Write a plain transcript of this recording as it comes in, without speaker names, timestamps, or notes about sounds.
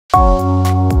How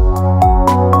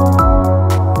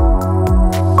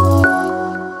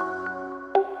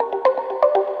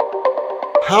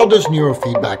does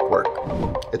neurofeedback work?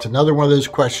 It's another one of those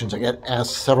questions I get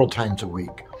asked several times a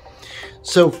week.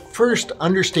 So first,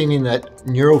 understanding that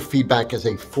neurofeedback is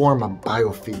a form of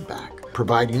biofeedback,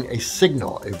 providing a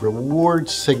signal, a reward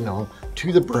signal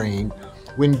to the brain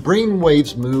when brain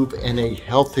waves move in a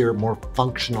healthier, more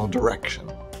functional direction.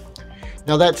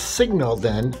 Now that signal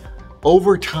then,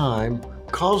 over time,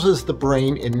 causes the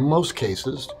brain, in most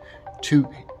cases, to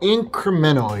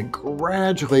incrementally,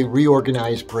 gradually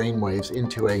reorganize brainwaves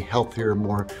into a healthier,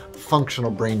 more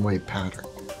functional brainwave pattern.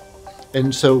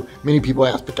 And so many people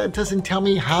ask, but that doesn't tell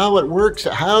me how it works.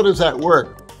 How does that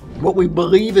work? What we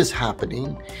believe is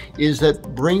happening is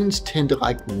that brains tend to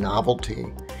like novelty.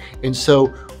 And so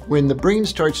when the brain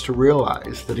starts to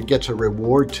realize that it gets a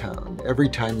reward tone every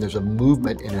time there's a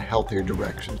movement in a healthier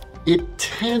direction, it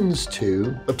tends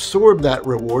to absorb that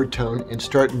reward tone and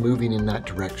start moving in that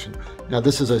direction. Now,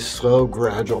 this is a slow,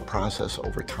 gradual process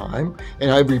over time, and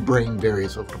every brain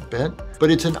varies a little bit, but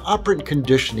it's an operant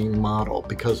conditioning model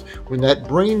because when that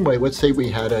brainwave, let's say we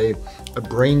had a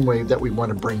brainwave that we want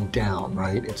to bring down,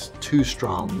 right? It's too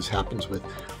strong. This happens with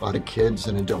a lot of kids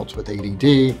and adults with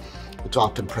ADD. It's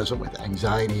often present with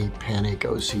anxiety, panic,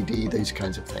 OCD, these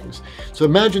kinds of things. So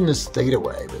imagine this theta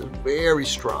wave is very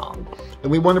strong,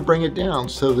 and we want to bring it down.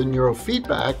 So the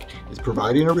neurofeedback is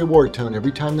providing a reward tone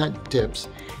every time that dips.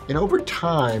 And over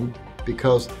time,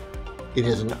 because it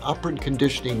is an operant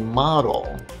conditioning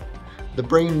model, the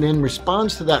brain then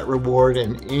responds to that reward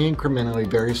and incrementally,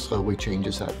 very slowly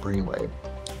changes that brainwave.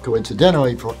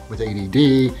 Coincidentally, with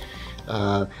ADD,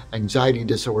 anxiety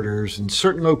disorders, in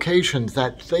certain locations,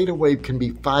 that theta wave can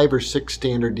be 5 or 6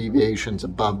 standard deviations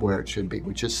above where it should be,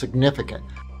 which is significant.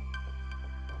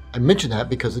 I mention that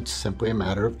because it's simply a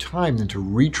matter of time then to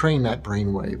retrain that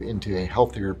brainwave into a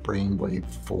healthier brainwave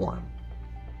form.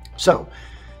 So,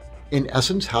 in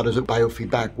essence, how does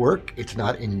biofeedback work? It's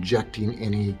not injecting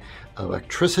any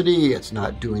electricity. It's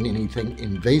not doing anything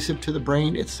invasive to the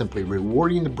brain. It's simply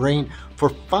rewarding the brain for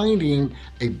finding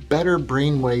a better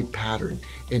brainwave pattern.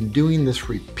 And doing this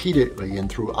repeatedly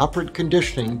and through operant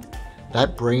conditioning,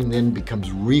 that brain then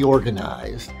becomes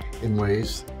reorganized in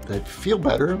ways that feel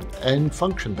better and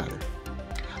function better.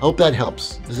 I hope that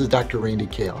helps. This is Dr. Randy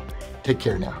Cale. Take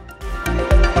care now.